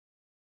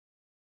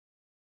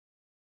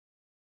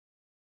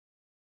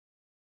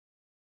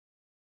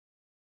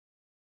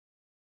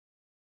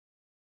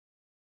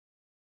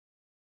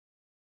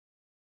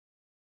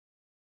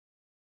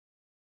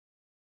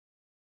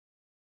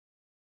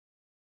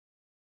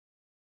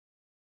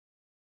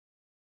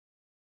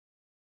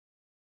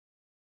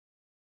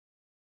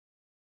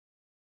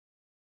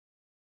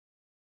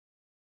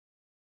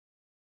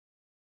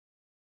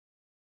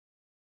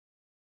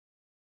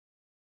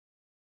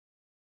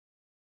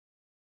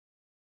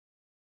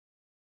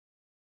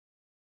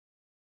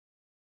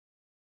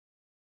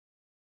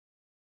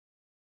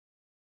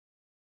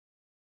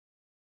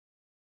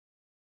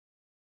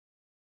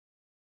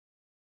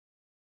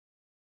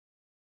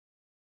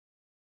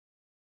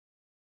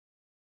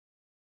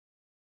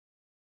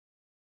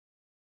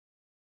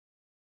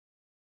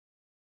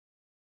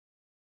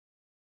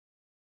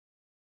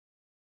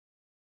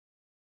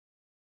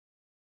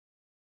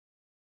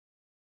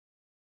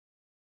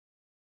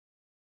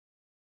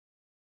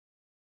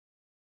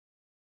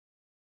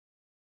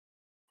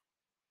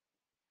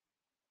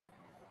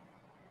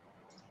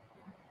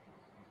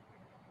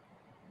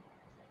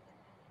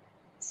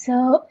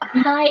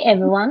Hi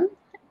everyone,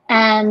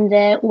 and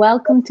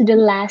welcome to the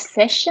last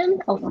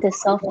session of the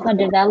software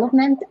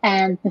development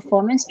and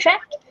performance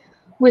track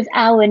with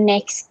our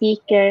next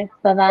speaker,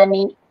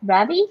 Bhavani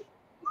Ravi.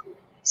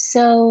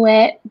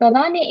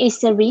 Bhavani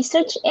is a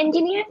research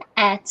engineer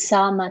at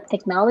Sama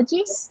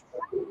Technologies,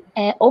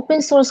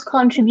 open source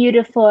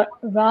contributor for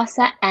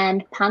Rasa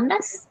and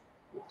Pandas.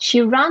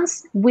 She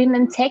runs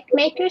Women Tech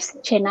Makers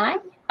Chennai,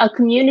 a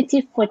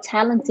community for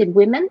talented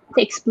women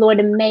to explore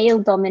the male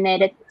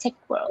dominated tech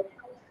world.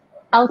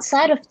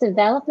 Outside of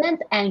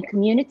development and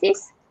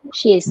communities,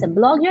 she is a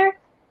blogger,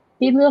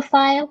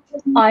 bibliophile,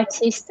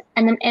 artist,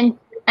 and an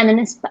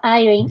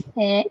inspiring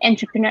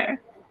entrepreneur.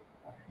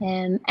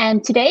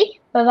 And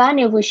today,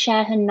 Bhavani will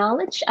share her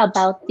knowledge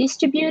about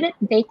distributed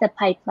data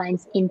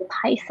pipelines in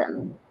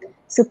Python.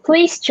 So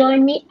please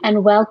join me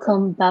and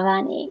welcome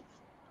Bhavani.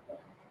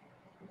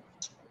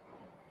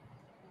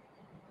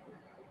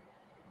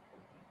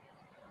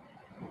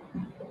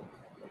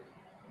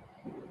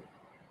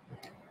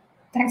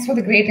 Thanks for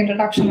the great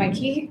introduction,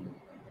 Mikey.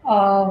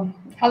 Hello,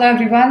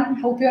 everyone.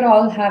 Hope you're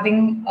all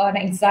having an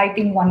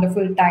exciting,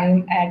 wonderful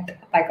time at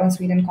PyCon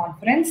Sweden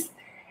conference.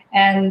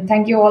 And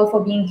thank you all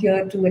for being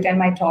here to attend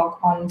my talk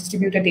on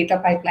distributed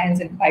data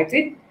pipelines in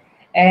Python.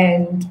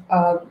 And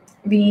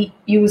we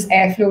use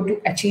Airflow to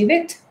achieve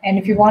it. And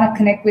if you want to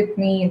connect with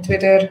me in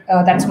Twitter,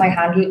 that's my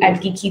handle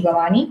at Geeky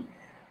Bhavani.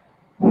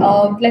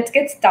 Let's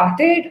get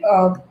started.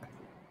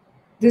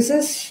 This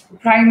is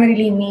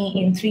primarily me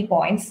in 3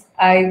 points.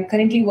 I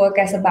currently work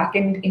as a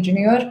backend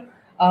engineer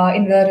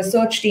in the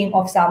research team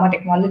of Sama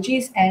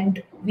Technologies,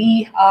 and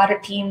we are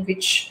a team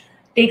which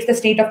takes the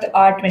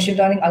state-of-the-art machine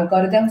learning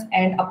algorithms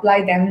and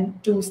apply them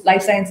to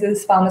life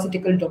sciences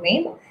pharmaceutical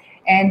domain.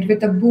 And with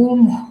the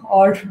boom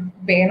or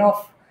bane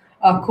of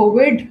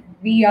COVID,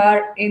 we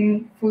are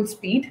in full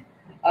speed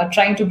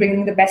trying to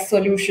bring the best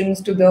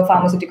solutions to the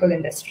pharmaceutical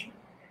industry.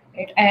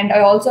 Right. And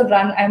I also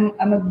run,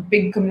 I'm a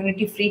big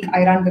community freak.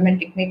 I run Women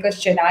Tech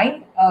Makers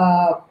Chennai,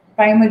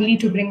 primarily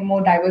to bring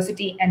more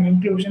diversity and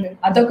inclusion in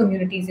other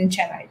communities in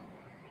Chennai.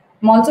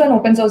 I'm also an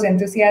open source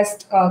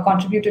enthusiast,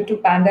 contributed to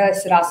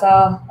Pandas,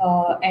 Rasa,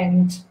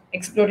 and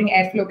exploring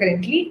Airflow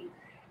currently.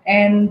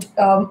 And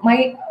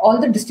all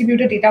the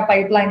distributed data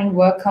pipelining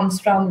work comes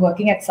from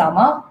working at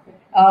Sama.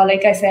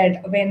 Like I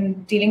said,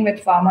 when dealing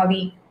with pharma,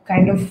 we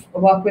kind of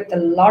work with a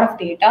lot of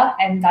data,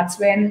 and that's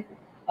when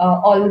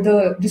all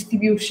the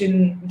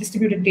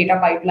distributed data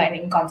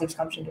pipelining concepts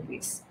comes into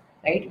place,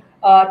 right?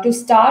 To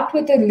start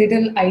with a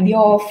little idea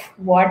of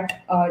what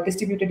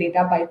distributed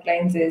data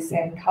pipelines is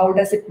and how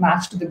does it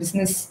match to the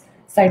business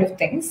side of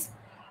things.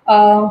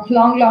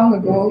 Long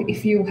ago,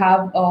 if you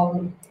have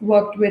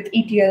worked with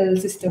ETL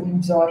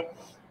systems, or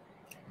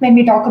when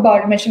we talk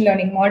about machine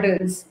learning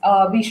models,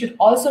 we should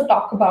also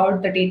talk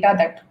about the data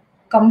that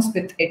comes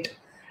with it.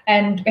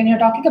 And when you're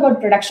talking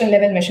about production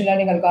level machine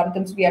learning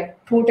algorithms, we are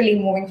totally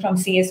moving from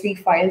CSV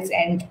files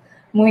and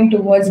moving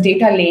towards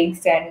data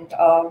lakes and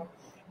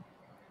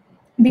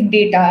big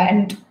data.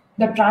 And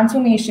the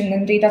transformation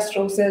in data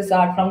sources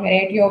are from a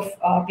variety of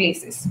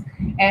places.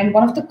 And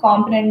one of the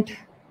component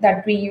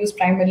that we use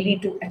primarily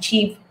to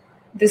achieve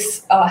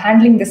this,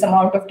 handling this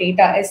amount of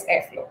data is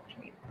Airflow.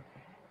 Right?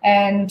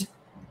 And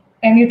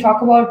when you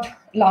talk about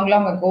long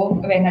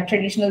ago, when a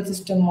traditional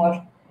system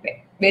or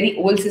very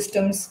old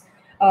systems,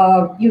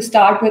 you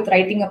start with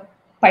writing a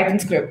Python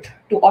script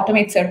to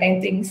automate certain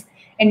things,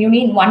 and you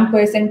need one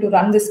person to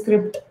run the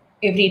script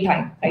every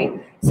time, right?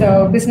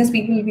 So business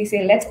people will be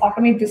say, let's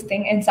automate this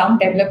thing, and some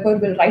developer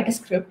will write a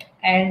script,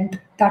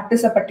 and that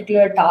is a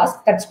particular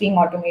task that's being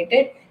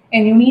automated,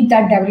 and you need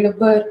that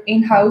developer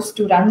in-house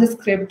to run the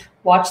script,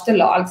 watch the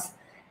logs,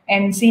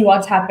 and see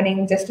what's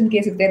happening, just in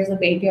case if there is a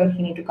failure,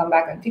 you need to come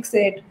back and fix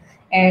it,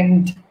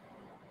 and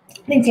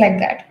things like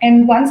that.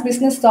 And once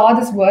business saw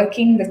this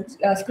working,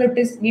 the script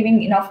is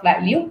giving enough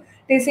value,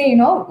 they say,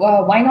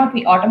 why not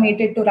we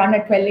automate it to run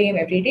at 12 a.m.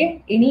 every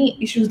day? Any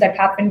issues that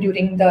happen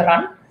during the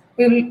run,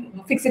 we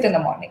will fix it in the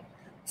morning.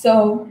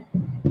 So,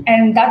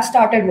 and that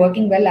started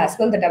working well as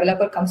well. The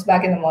developer comes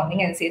back in the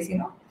morning and says,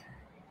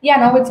 yeah,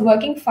 now it's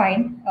working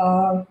fine.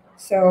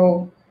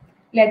 So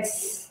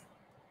let's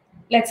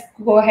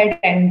go ahead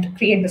and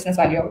create business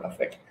value out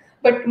of it.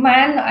 But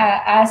man,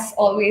 as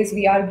always,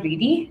 we are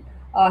greedy.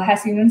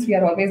 As humans, we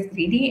are always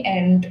greedy,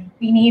 and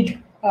we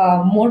need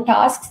more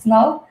tasks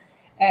now,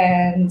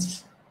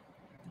 and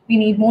we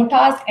need more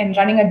tasks and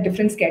running at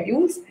different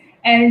schedules.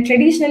 And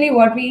traditionally,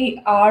 what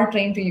we are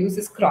trained to use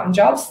is cron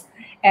jobs.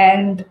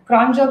 And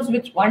cron jobs,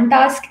 which one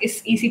task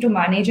is easy to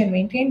manage and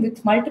maintain,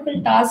 with multiple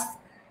tasks,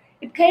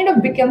 it kind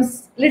of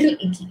becomes a little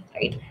icky,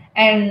 right?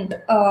 And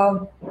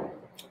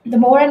the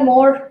more and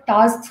more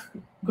tasks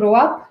grow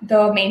up,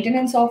 the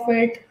maintenance of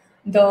it,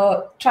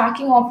 the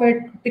tracking of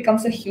it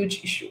becomes a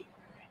huge issue.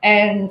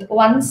 And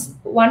one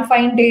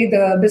fine day,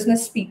 the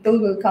business people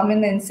will come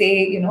in and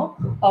say,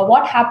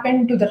 what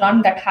happened to the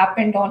run that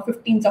happened on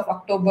 15th of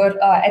October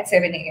at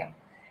 7 a.m.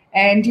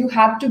 And you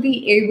have to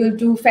be able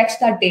to fetch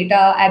that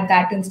data at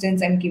that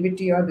instance and give it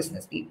to your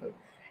business people.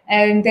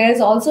 And there's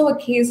also a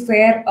case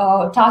where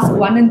task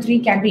 1 and 3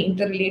 can be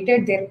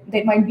interrelated.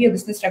 There might be a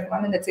business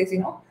requirement that says,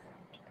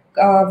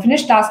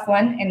 finish task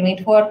 1 and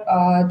wait for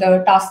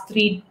the task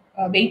 3,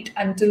 wait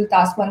until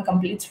task 1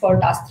 completes for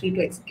task 3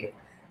 to execute.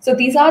 So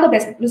these are the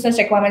best business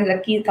requirements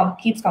that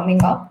keeps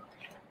coming up.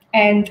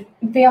 And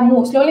they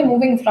are slowly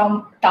moving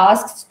from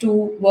tasks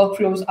to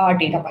workflows or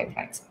data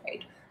pipelines,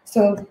 right?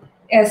 So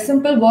a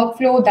simple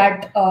workflow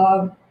that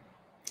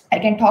I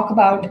can talk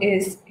about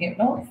is,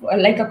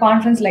 like a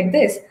conference like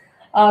this.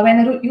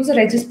 When a user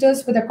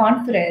registers for the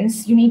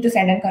conference, you need to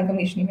send a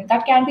confirmation email.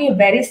 That can be a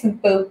very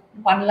simple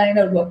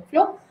one-liner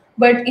workflow.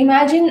 But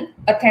imagine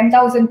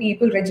 10,000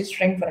 people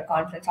registering for a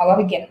conference. How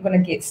are we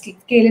going to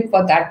scale it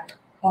for that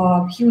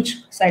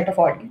huge set of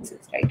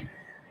audiences, right?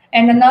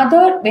 And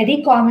another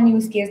very common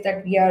use case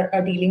that we are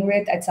dealing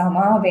with at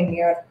Sama when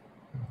we are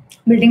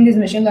building these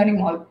machine learning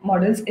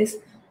models is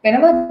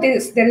whenever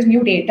there is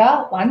new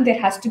data, one, there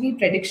has to be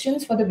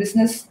predictions for the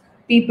business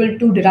people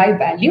to derive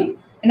value.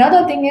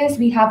 Another thing is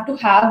we have to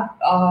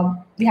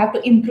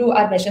improve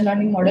our machine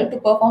learning model to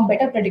perform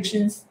better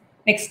predictions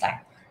next time.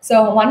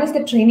 So one is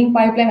the training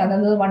pipeline,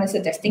 another one is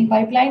the testing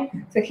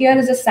pipeline. So here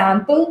is a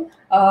sample.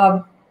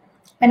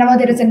 Whenever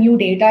there is a new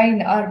data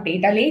in our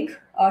data lake,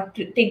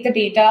 take the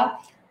data,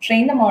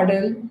 train the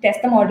model,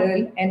 test the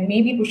model, and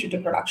maybe push it to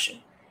production.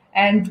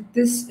 And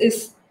this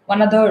is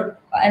another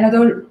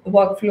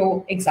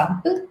workflow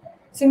example.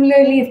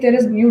 Similarly, if there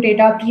is new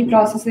data,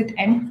 pre-process it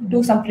and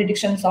do some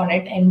predictions on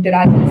it and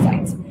derive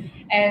insights.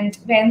 And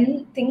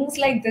when things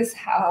like this,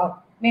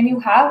 when you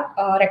have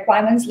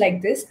requirements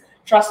like this,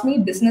 trust me,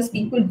 business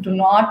people do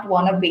not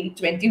want to wait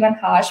 21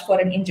 hours for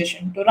an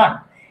ingestion to run.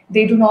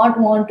 They do not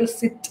want to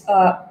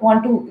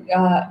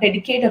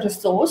dedicate a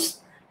resource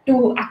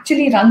to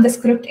actually run the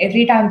script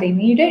every time they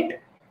need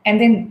it, and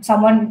then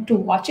someone to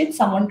watch it,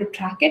 someone to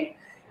track it,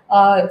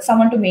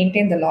 someone to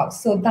maintain the logs.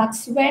 So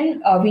that's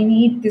when we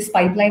need this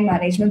pipeline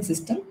management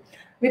system,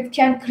 which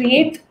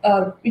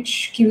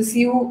gives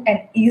you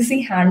an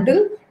easy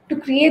handle to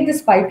create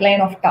this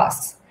pipeline of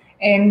tasks.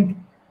 And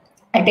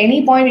at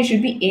any point, we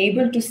should be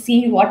able to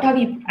see what are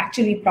we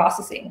actually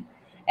processing.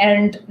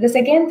 And the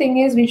second thing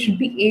is we should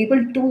be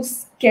able to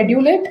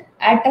schedule it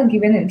at a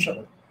given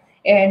interval.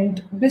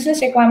 And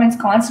business requirements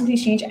constantly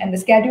change, and the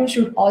schedule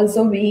should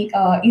also be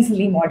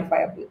easily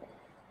modifiable.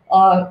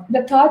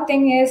 The third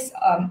thing is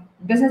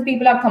business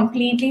people are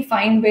completely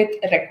fine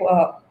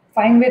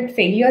with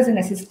failures in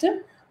a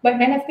system. But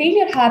when a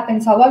failure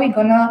happens, how are we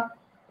gonna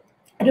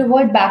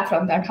revert back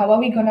from that? How are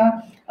we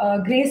gonna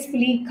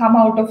gracefully come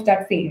out of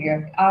that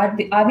failure? Are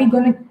we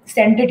gonna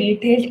send a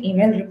detailed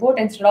email report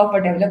instead of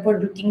a developer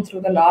looking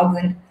through the logs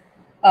and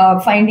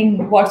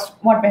finding what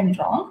went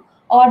wrong?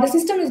 Or the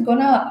system is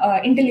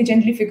gonna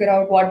intelligently figure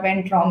out what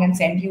went wrong and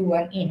send you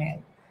an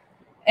email?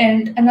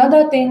 And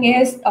another thing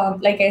is,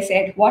 like I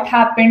said, what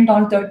happened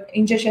on the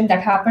ingestion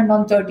that happened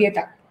on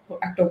 30th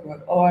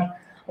October, or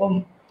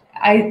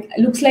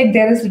looks like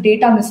there is a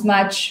data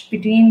mismatch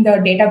between the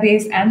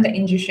database and the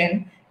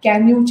ingestion.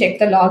 Can you check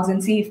the logs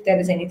and see if there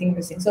is anything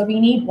missing? So we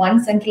need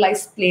one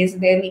centralized place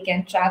where we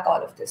can track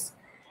all of this.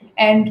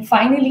 And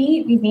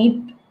finally, we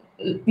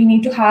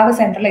need to have a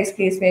centralized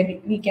place where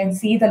we can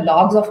see the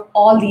logs of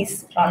all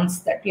these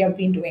runs that we have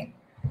been doing.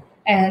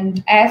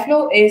 And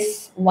Airflow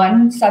is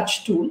one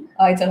such tool.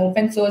 It's an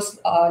open source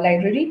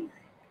library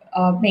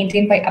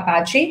maintained by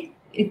Apache.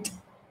 It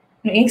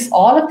makes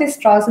all of this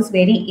process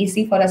very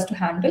easy for us to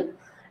handle.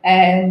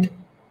 And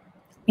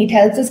it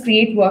helps us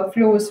create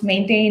workflows,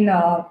 maintain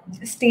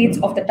states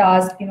of the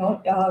task,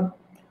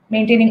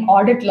 maintaining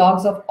audit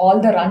logs of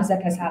all the runs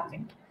that has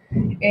happened.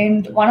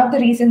 And one of the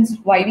reasons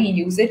why we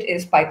use it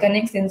is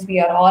Pythonic, since we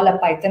are all a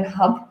Python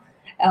hub.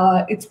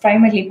 It's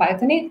primarily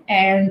Pythonic,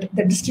 and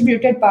the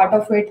distributed part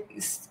of it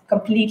is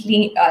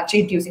completely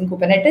achieved using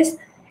Kubernetes.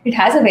 It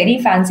has a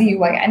very fancy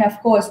UI, and of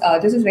course,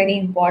 this is a very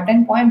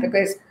important point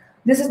because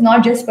this is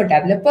not just for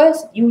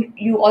developers.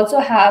 You also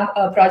have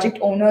project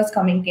owners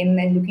coming in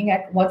and looking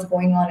at what's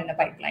going on in a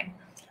pipeline,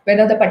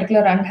 whether the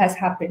particular run has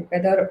happened,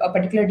 whether a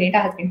particular data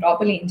has been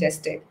properly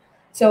ingested.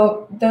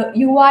 So the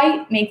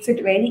UI makes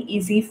it very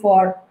easy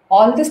for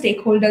all the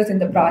stakeholders in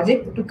the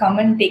project to come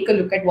and take a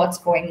look at what's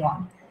going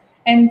on.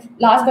 And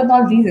last but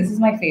not least, this is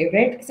my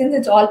favorite. Since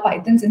it's all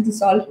Python, since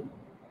it's all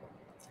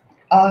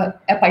a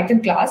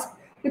Python class,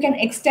 you can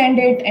extend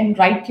it and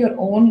write your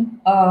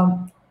own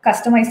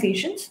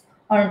customizations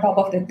on top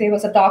of it. There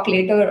was a talk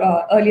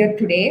earlier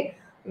today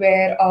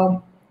where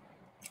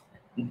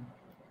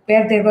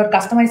there were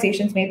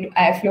customizations made to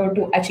Airflow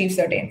to achieve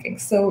certain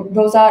things. So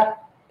those are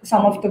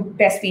some of the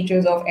best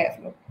features of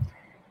Airflow.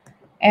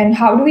 And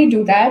how do we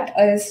do that?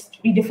 Is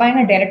we define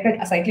a directed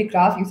acyclic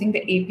graph using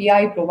the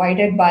API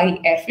provided by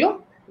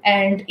Airflow,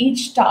 and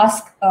each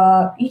task,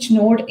 each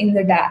node in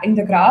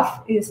the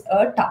graph is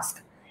a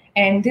task.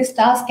 And this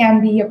task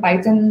can be a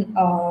Python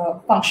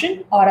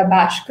function or a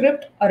Bash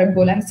script or a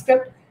Golang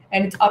script,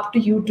 and it's up to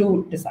you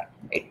to decide.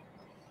 Right?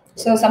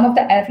 So some of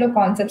the Airflow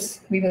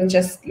concepts we will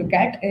just look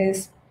at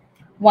is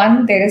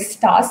one, there is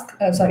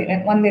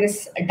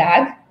a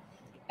DAG,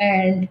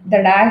 and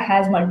the DAG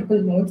has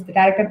multiple nodes. The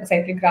directed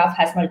acyclic graph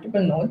has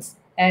multiple nodes,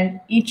 and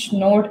each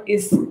node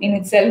is in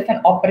itself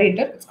an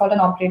operator. It's called an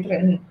operator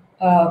in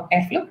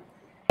Airflow,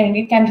 and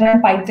you can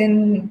run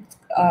Python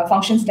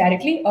functions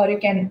directly, or you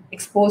can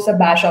expose a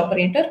bash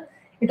operator.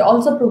 It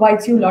also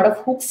provides you a lot of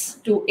hooks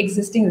to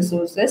existing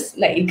resources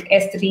like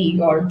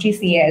S3 or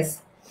GCS.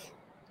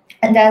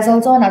 And there's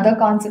also another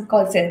concept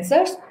called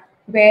sensors,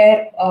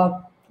 where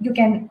you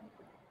can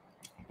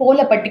poll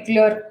a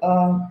particular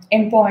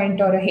endpoint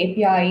or a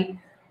API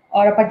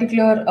or a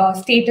particular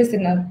status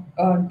in a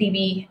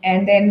DB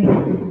and then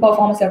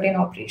perform a certain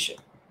operation.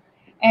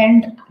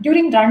 And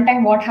during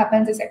runtime, what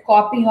happens is a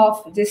copy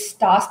of this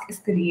task is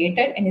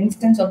created, an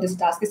instance of this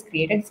task is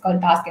created, it's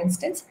called task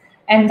instance,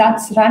 and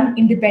that's run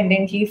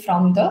independently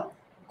from the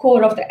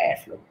core of the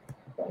Airflow.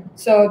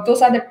 So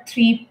those are the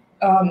three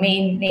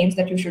main names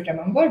that you should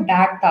remember: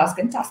 DAG, task,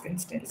 and task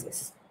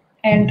instances.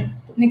 And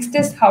next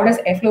is, how does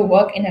Airflow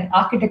work in an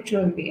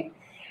architectural way?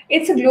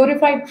 It's a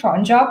glorified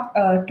cron job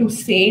to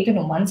say it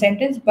in one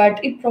sentence,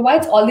 but it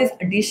provides all these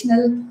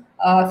additional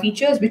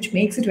features which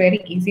makes it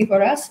very easy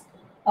for us.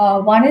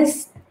 One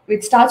is,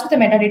 it starts with a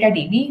metadata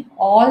DB.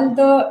 All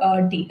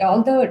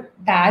the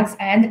tags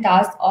and the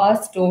tasks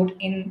are stored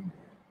in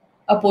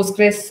a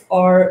Postgres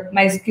or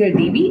MySQL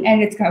DB,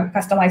 and it's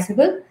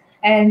customizable.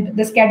 And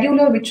the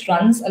scheduler, which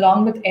runs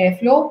along with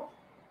Airflow,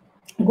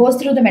 goes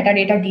through the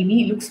metadata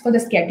DB, looks for the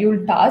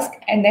scheduled task,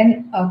 and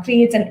then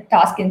creates a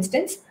task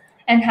instance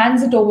and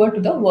hands it over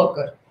to the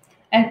worker.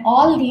 And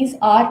all these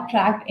are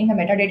tracked in a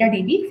metadata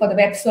DB for the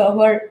web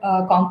server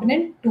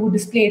component to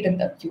display it in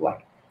the UI.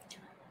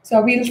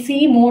 So we'll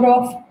see more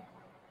of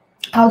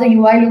how the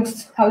UI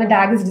looks, how the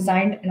DAG is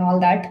designed, and all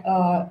that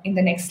in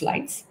the next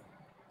slides.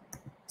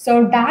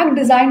 So DAG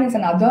design is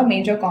another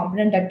major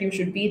component that you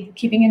should be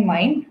keeping in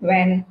mind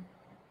when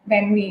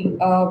we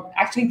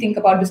actually think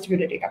about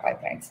distributed data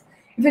pipelines.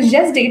 If it's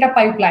just data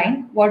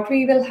pipeline, what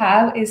we will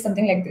have is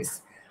something like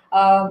this.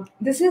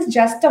 This is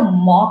just a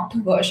mocked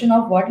version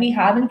of what we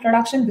have in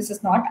production. This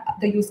is not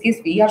the use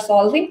case we are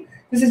solving.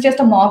 This is just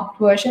a mocked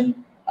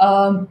version.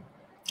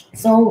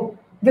 So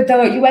with the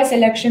UI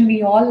selection,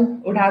 we all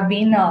would have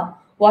been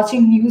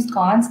watching news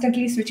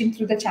constantly, switching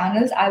through the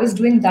channels. I was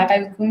doing that.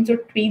 I was going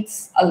through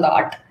tweets a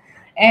lot.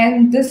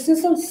 And this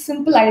is a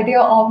simple idea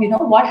of,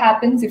 what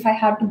happens if I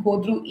have to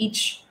go through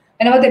each,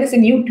 whenever there is a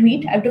new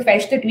tweet, I have to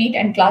fetch the tweet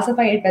and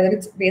classify it, whether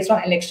it's based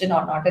on election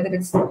or not, whether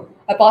it's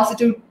a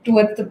positive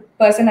towards the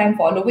person I'm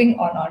following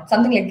or not,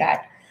 something like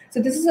that.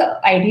 So this is an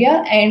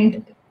idea.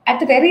 And at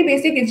the very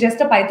basic, it's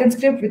just a Python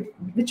script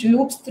which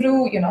loops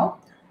through,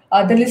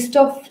 the list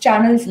of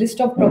channels,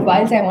 list of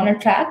profiles I want to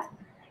track.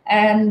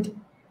 And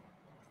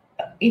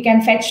you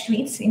can fetch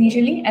tweets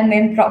initially and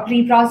then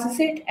pre-process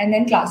it and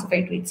then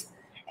classify tweets.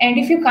 And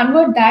if you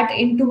convert that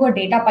into a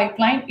data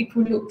pipeline, it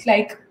will look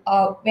like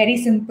a very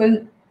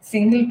simple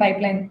single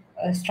pipeline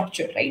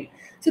structure, right?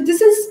 So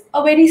this is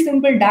a very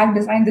simple DAG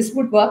design. This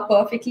would work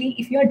perfectly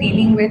if you are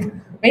dealing with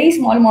very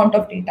small amount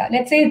of data.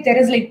 Let's say if there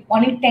is like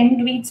only 10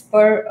 tweets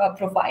per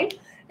profile,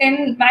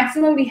 then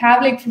maximum we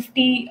have like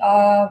 50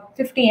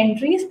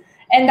 entries,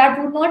 and that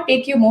would not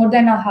take you more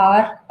than an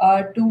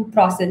hour to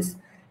process.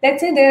 Let's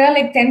say there are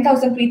like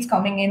 10,000 tweets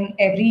coming in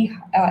every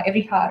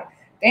hour.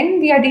 Then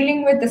we are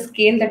dealing with the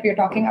scale that we are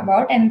talking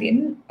about, and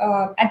then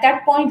at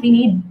that point we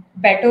need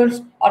better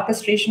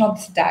orchestration of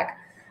this DAG.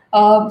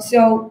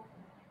 So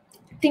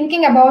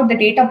thinking about the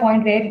data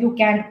point where you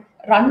can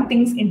run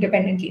things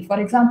independently. For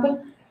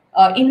example,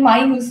 in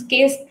my use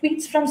case,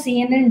 tweets from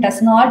CNN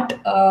does not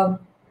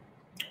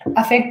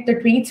affect the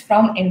tweets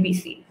from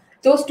NBC.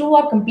 Those two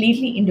are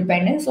completely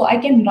independent, so I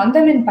can run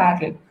them in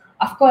parallel.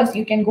 Of course,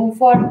 you can go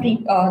for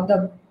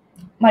the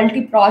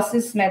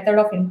multi-process method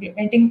of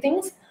implementing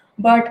things.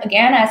 But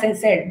again, as I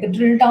said, the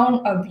drill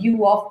down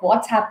view of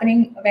what's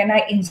happening when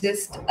I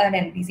ingest an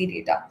NBC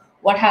data,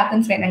 what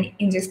happens when I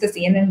ingest the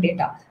CNN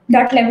data,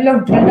 that level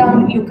of drill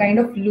down, you kind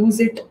of lose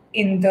it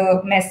in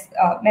the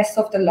mess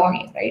of the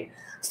logging, right?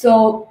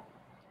 So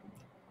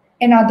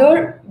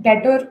another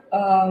better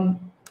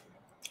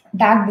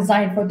DAG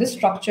design for this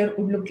structure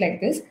would look like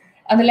this.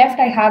 On the left,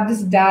 I have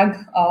this DAG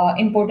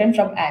imported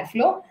from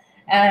Airflow,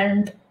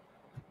 and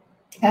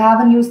I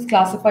have a new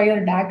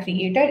classifier DAG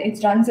created.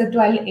 It runs at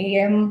 12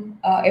 a.m.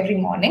 Every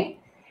morning.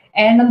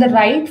 And on the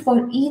right,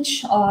 for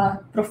each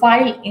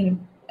profile in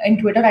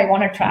Twitter I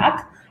want to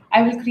track,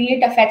 I will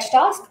create a fetch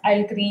task,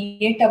 I'll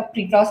create a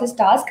pre-process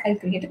task, I'll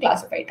create a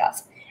classify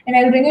task. And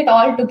I'll bring it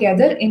all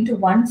together into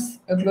one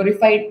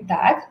glorified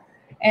DAG.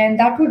 And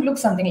that would look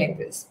something like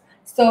this.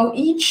 So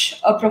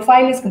each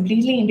profile is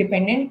completely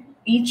independent.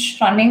 Each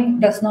running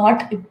does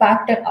not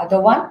impact the other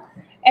one.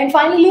 And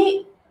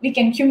finally, we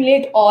can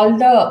accumulate all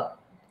the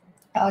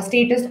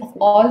status of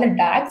all the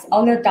tags,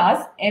 all the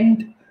tasks,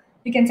 and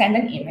we can send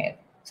an email.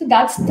 So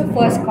that's the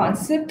first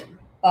concept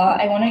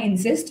I want to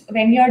insist.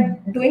 When you're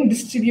doing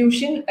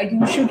distribution,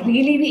 you should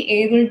really be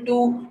able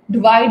to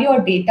divide your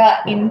data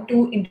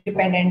into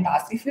independent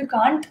tasks. If you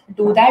can't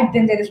do that,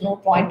 then there is no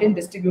point in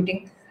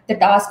distributing the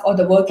task or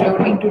the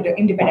workload into the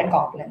independent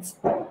components.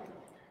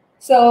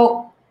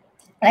 So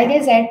like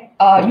I said,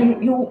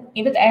 you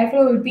with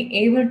Airflow will be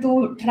able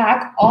to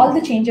track all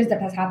the changes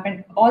that has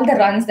happened, all the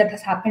runs that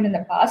has happened in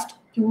the past.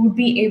 You would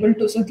be able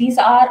to. So these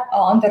are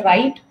on the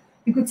right.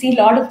 You could see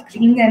a lot of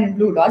green and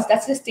blue dots.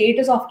 That's the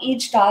status of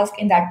each task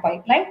in that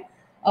pipeline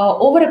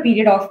over a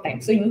period of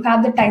time. So you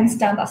have the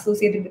timestamp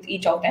associated with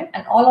each of them,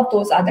 and all of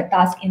those are the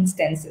task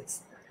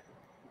instances.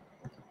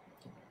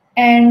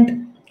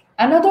 And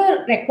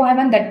another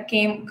requirement that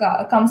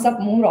comes up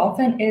more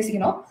often is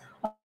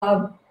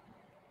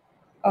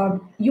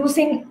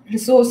using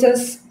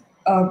resources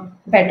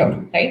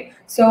better, right?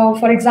 So,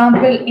 for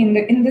example,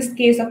 in this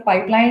case of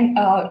pipeline,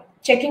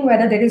 checking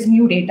whether there is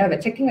new data,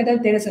 checking whether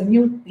there is a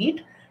new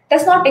tweet,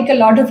 does not take a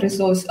lot of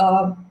resource.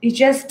 It's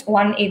just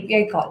one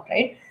API call,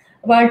 right?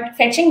 But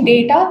fetching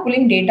data,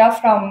 pulling data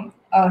from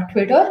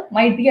Twitter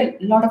might be a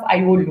lot of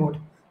IO load,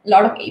 a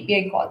lot of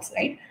API calls,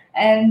 right?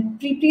 And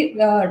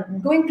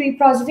doing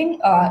pre-processing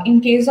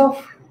in case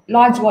of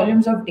large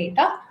volumes of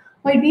data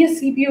might be a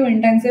CPU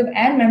intensive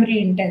and memory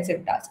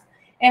intensive task.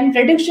 And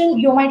prediction,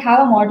 you might have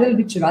a model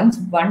which runs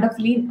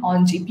wonderfully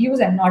on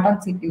GPUs and not on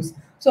CPUs.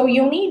 So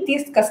you need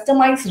these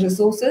customized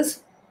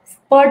resources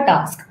per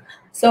task.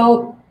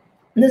 So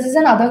this is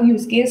another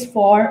use case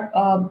for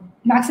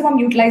maximum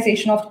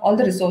utilization of all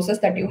the resources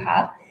that you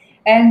have.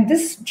 And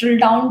this drill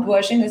down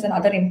version is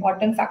another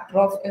important factor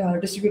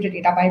of distributed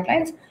data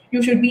pipelines.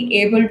 You should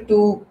be able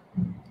to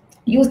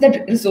use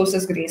the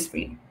resources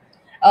gracefully.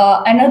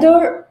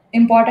 Another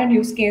important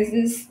use case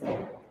is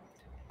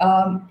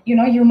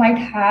you might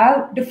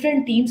have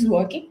different teams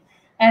working,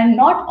 and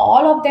not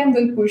all of them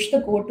will push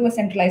the code to a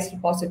centralized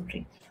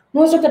repository.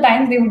 Most of the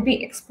time they would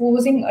be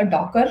exposing a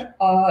Docker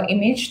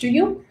image to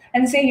you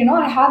and say,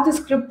 I have this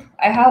script,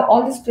 I have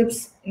all the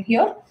scripts in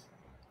here,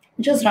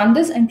 just run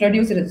this and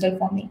produce a result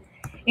for me.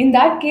 In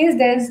that case,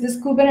 there's this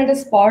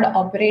Kubernetes pod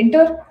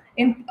operator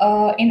in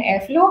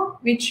Airflow,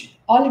 which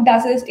all it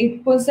does is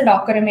it pulls the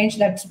Docker image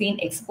that's been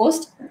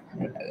exposed,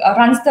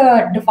 runs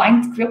the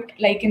defined script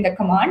like in the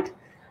command,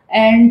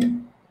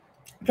 and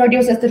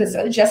produces the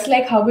result, just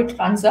like how it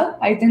runs a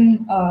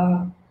Python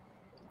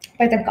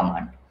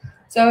command.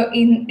 So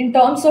in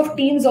terms of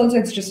teams also,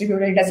 it's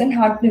distributed. It doesn't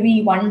have to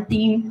be one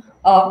team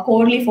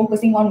corely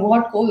focusing on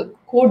what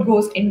code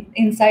goes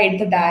inside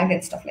the DAG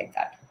and stuff like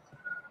that.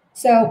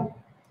 So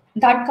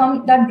that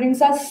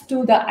brings us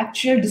to the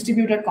actual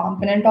distributed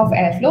component of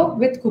Airflow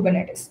with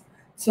Kubernetes.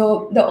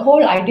 So the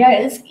whole idea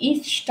is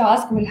each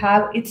task will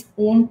have its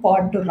own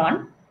pod to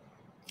run,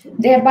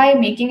 thereby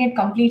making it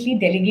completely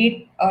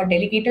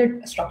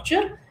delegated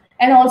structure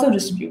and also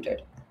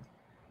distributed.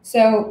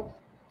 So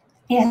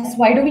yes,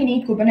 why do we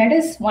need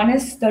Kubernetes? One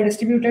is the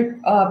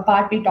distributed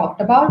part we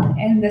talked about,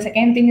 and the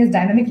second thing is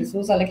dynamic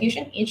resource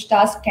allocation. Each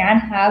task can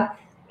have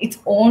its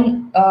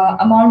own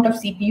amount of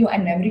CPU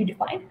and memory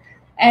defined,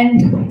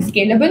 and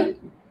scalable.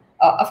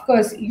 Of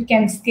course, you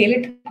can scale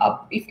it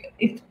up.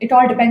 If it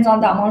all depends on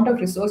the amount of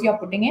resource you're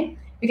putting in.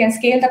 You can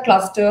scale the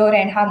cluster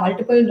and have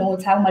multiple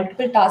nodes, have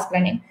multiple tasks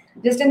running.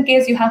 Just in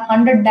case you have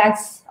 100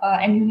 DAGs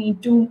and you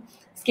need to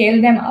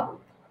scale them up,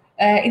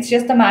 it's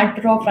just a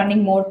matter of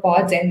running more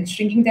pods and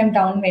shrinking them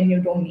down when you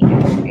don't need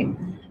it. Okay?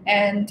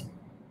 And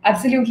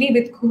absolutely,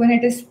 with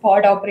Kubernetes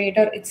pod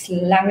operator, it's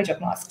language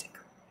agnostic.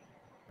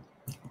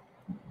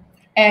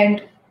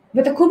 And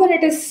with the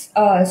Kubernetes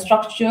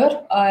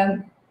structure,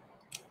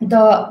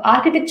 the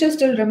architecture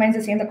still remains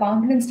the same, the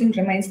component still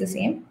remains the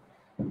same,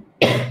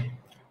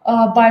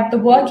 but the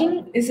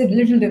working is a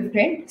little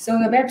different. So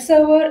the web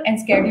server and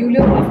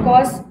scheduler,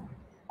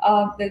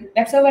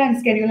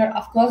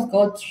 of course,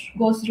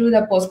 goes through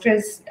the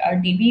Postgres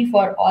DB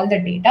for all the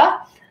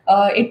data.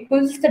 It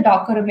pulls the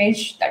Docker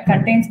image that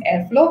contains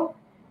Airflow,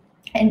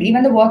 and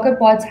even the worker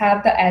pods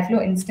have the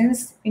Airflow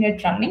instance in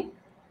it running.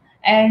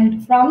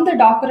 And from the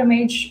Docker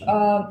image,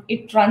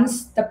 it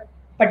runs the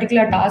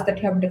particular task that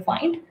you have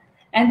defined,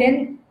 and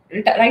then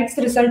writes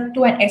the result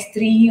to an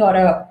S3 or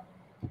a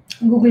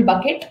Google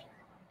bucket.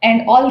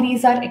 And all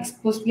these are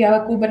exposed via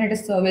a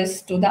Kubernetes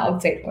service to the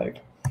outside world.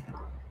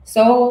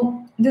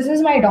 So this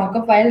is my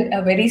Docker file,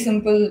 a very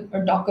simple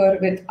Docker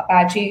with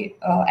Apache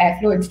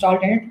Airflow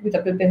installed in it with a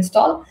pip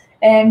install.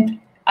 And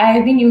I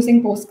have been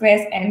using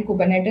Postgres and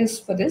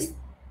Kubernetes for this.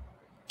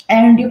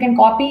 And you can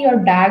copy your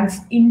DAGs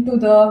into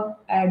the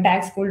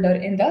DAGs folder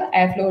in the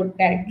Airflow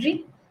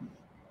directory.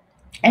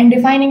 And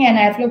defining an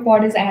Airflow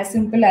pod is as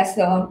simple as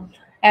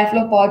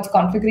Airflow pod's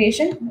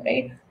configuration,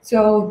 right?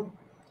 So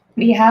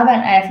we have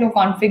an Airflow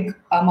config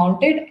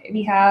mounted.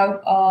 We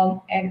have a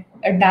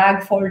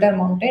DAG folder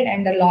mounted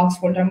and a logs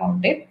folder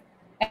mounted.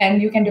 And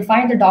you can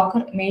define the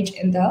Docker image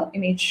in the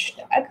image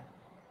tag.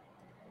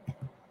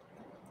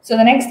 So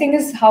the next thing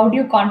is, how do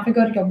you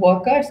configure your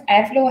workers?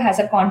 Airflow has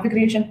a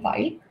configuration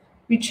file,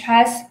 which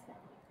has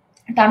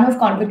a ton of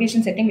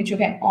configuration setting, which you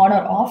can on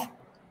or off.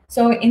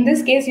 So in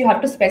this case, you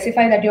have to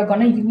specify that you're going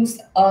to use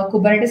a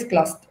Kubernetes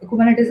cluster,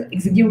 Kubernetes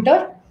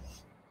executor.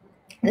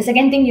 The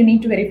second thing you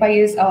need to verify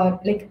is,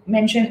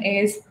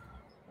 is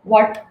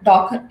what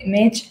Docker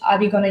image are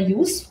we going to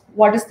use?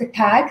 What is the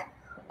tag?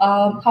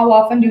 How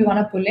often do you want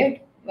to pull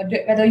it?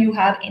 whether you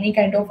have any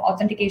kind of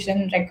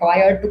authentication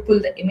required to pull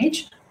the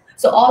image.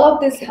 So all of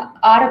this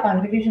are a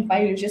configuration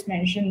file. You just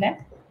mentioned them.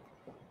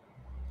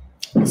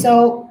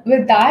 So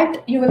with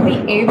that, you will be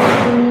able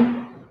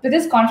to, with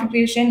this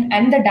configuration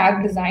and the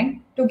DAG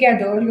design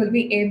together, you will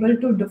be able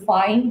to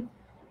define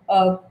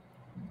uh,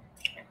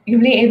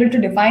 you'll be able to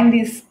define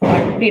these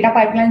data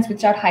pipelines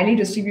which are highly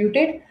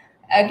distributed.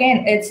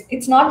 Again,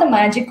 it's not the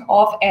magic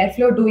of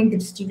Airflow doing the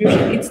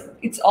distribution.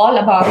 It's all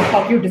about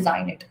how you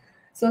design it.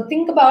 So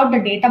think about the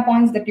data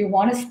points that you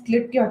want to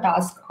split your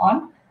task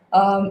on.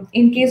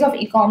 In case of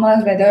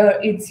e-commerce, whether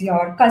it's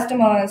your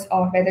customers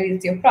or whether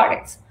it's your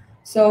products.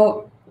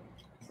 So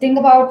think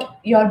about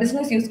your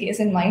business use case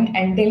in mind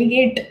and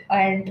delegate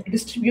and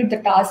distribute the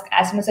task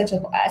as much as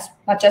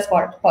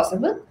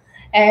possible.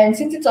 And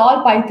since it's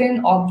all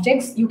Python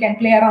objects, you can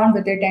play around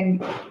with it and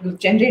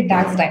generate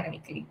tags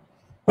dynamically.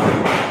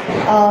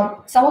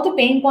 Some of the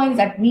pain points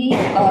that we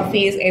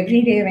face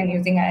every day when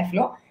using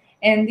Airflow,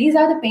 and these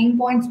are the pain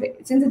points.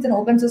 Since it's an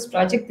open source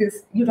project,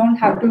 you don't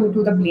have to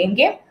do the blame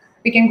game.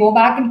 We can go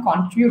back and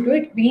contribute to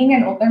it. Being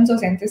an open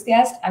source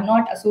enthusiast, I'm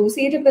not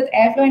associated with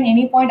Airflow in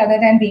any point other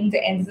than being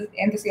the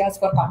enthusiast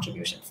for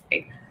contributions.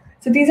 Right?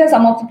 So these are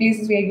some of the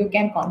places where you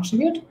can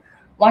contribute.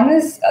 One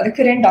is the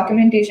current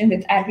documentation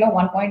with Airflow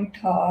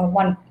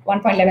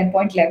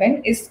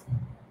 1.11.11 is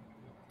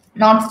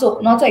not so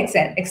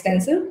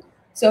extensive.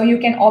 So you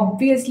can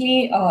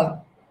obviously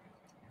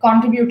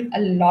contribute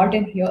a lot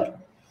in here.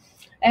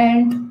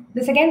 And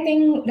the second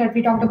thing that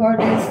we talked about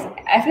is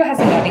Airflow has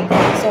a learning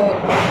curve. So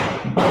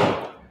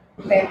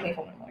bear with me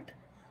for a moment.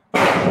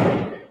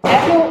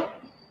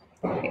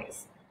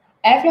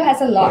 Airflow has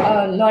a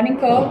learning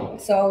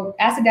curve. So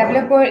as a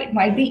developer, it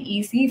might be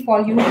easy for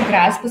you to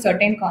grasp a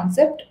certain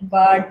concept,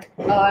 but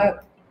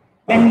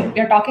when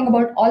you're talking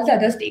about all the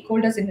other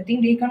stakeholders in the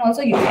team, they can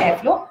also use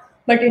Airflow,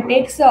 but it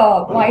takes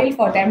a while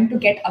for them to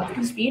get up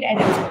to speed, and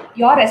it's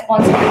your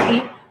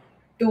responsibility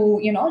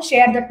to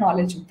share that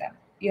knowledge with them.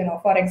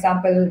 For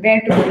example, where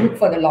to look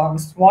for the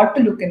logs, what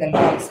to look in the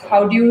logs,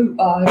 how do you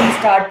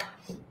restart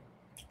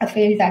a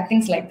failed tag,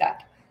 things like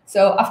that.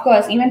 So of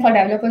course, even for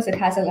developers, it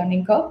has a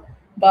learning curve,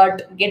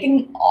 but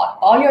getting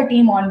all your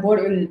team on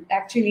board will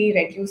actually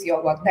reduce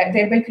your work,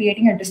 thereby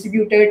creating a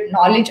distributed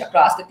knowledge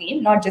across the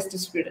team, not just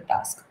distributed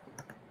tasks.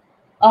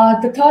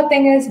 The third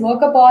thing is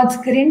worker pods.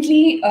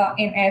 Currently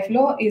in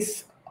Airflow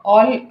is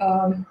all,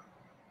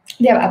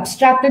 they have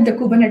abstracted the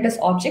Kubernetes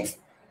objects.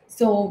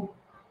 So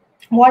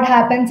what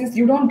happens is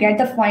you don't get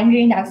the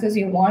fine-grained access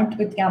you want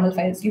with YAML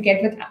files, you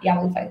get with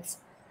YAML files.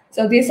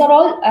 So these are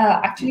all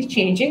actually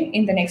changing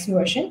in the next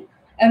version.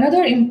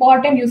 Another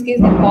important use case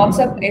that pops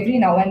up every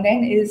now and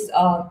then is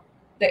the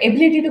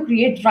ability to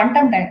create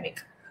runtime dynamic.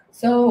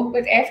 So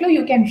with Airflow,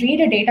 you can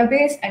read a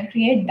database and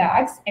create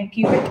DAGs and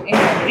keep it in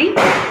memory,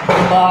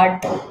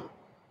 but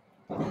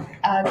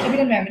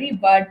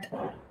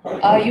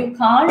you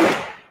can't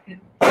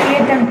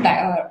create them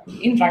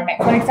in runtime.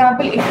 For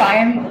example, if I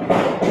am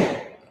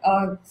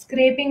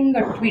scraping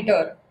a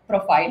Twitter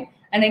profile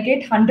and I get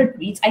 100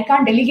 tweets, I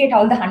can't delegate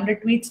all the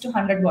 100 tweets to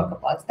 100 worker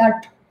pods.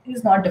 That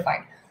is not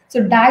defined.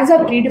 So DAGs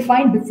are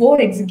predefined before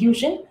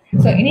execution.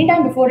 So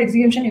anytime before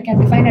execution, you can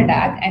define a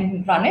DAG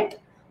and run it,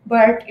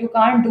 but you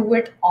can't do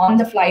it on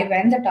the fly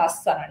when the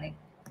tasks are running.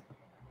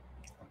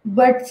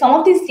 But some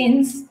of these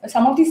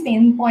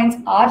pain points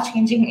are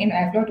changing in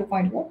Airflow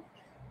 2.0.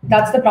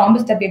 That's the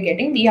promise that we're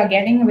getting. We are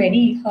getting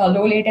very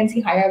low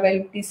latency, high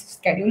availability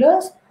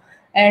schedulers,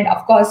 and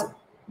of course,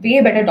 way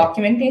better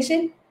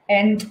documentation.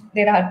 And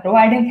they are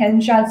providing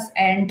Helm charts,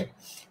 and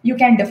you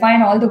can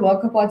define all the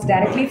worker pods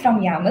directly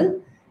from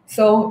YAML.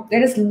 So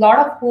there is a lot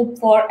of hope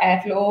for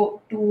Airflow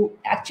to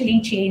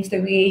actually change the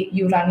way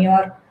you run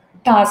your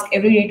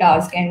everyday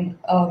task, and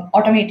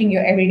automating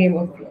your everyday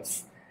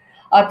workflows.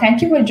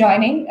 Thank you for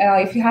joining.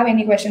 If you have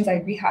any questions,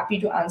 I'd be happy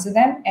to answer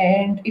them.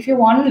 And if you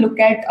want to look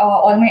at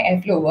all my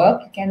Airflow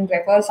work, you can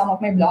refer some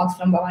of my blogs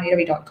from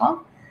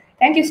bhavaniravi.com.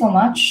 Thank you so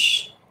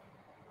much.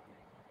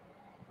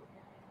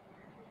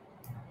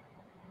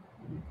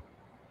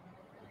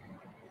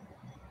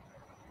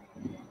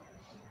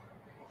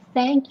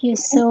 Thank you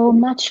so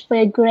much for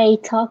a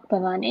great talk,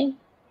 Bhavani.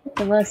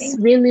 It was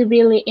really,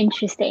 really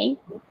interesting.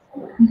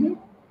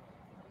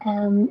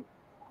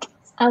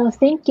 I was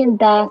thinking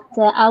that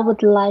I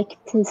would like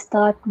to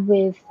start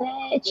with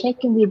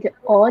checking with the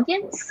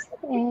audience.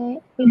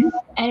 If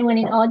anyone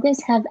in the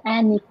audience have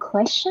any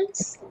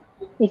questions,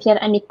 if you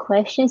have any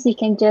questions, you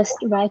can just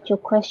write your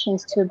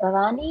questions to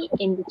Bhavani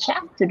in the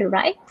chat to the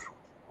right.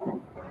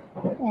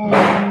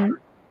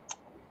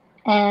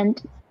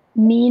 And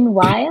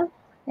meanwhile,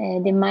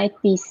 there might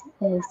be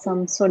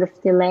some sort of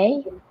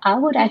delay. I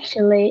would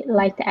actually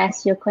like to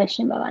ask you a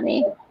question,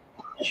 Bhavani.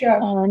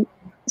 Sure.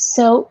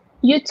 So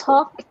you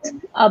talked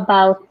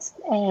about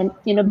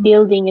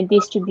building a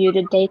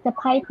distributed data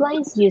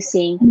pipelines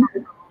using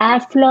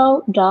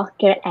Airflow,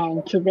 Docker,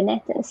 and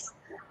Kubernetes.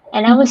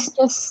 And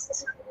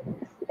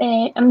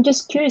I'm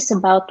just curious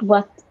about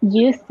what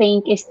you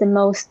think is the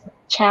most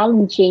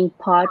challenging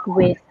part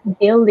with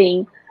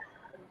building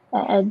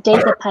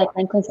data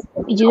pipeline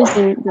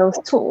using those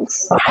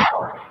tools?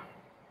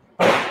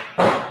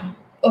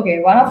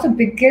 Okay, one of the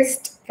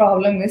biggest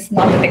problem is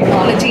not the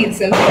technology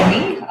itself for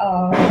me.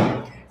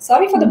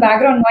 Sorry for the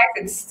background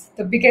noise. It's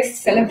the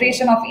biggest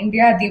celebration of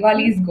India.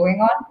 Diwali is going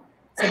on,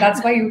 so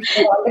that's why you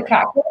hear all the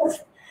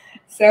crackers.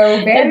 So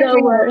bear with Don't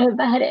me, worry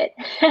about it.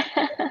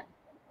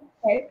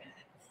 right?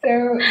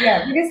 So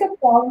yeah, because the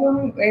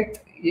problem with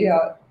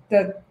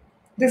the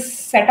this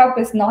setup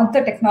is not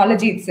the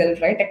technology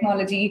itself, right?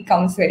 Technology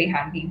comes very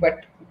handy,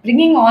 but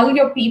bringing all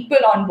your people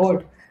on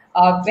board,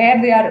 where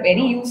they are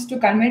very used to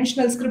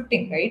conventional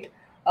scripting, right?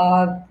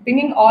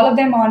 Bringing all of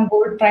them on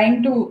board,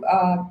 trying to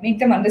make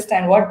them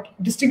understand what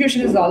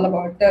distribution is all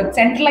about. The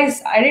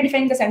centralized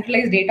identifying the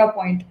centralized data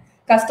point,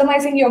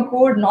 customizing your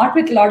code not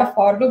with a lot of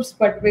for loops,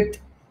 but with a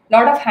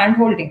lot of hand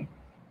holding,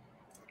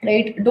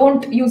 right?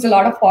 Don't use a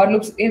lot of for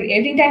loops.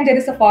 Every time there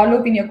is a for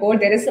loop in your code,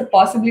 there is a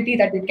possibility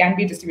that it can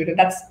be distributed.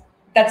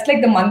 That's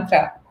like the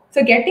mantra.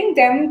 So getting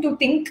them to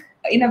think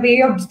in a way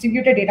of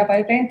distributed data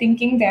pipeline,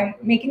 making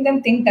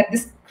them think that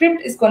this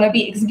script is going to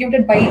be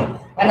executed by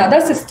another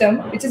system,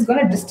 which is going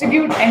to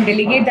distribute and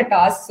delegate the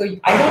task. So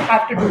I don't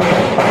have to do it. So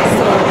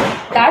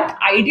that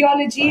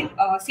ideology,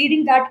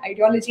 seeding that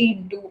ideology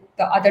into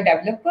the other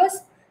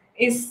developers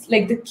is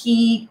like the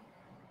key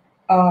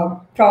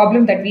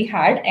problem that we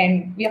had,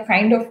 and we are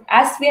kind of,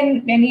 as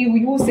when you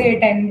use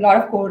it and a lot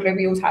of code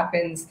reviews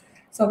happens,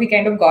 so we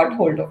kind of got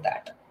hold of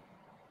that.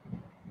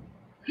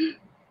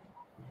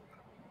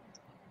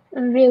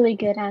 Really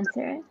good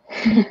answer.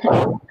 Yeah,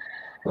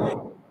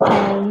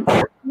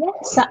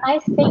 so I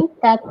think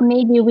that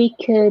maybe we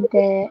could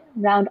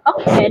round up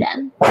here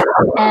then.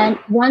 And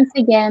once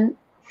again,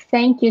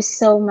 thank you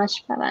so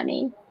much,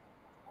 Bhavani.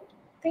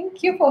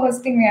 Thank you for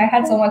hosting me. I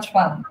had so much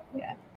fun. Yeah.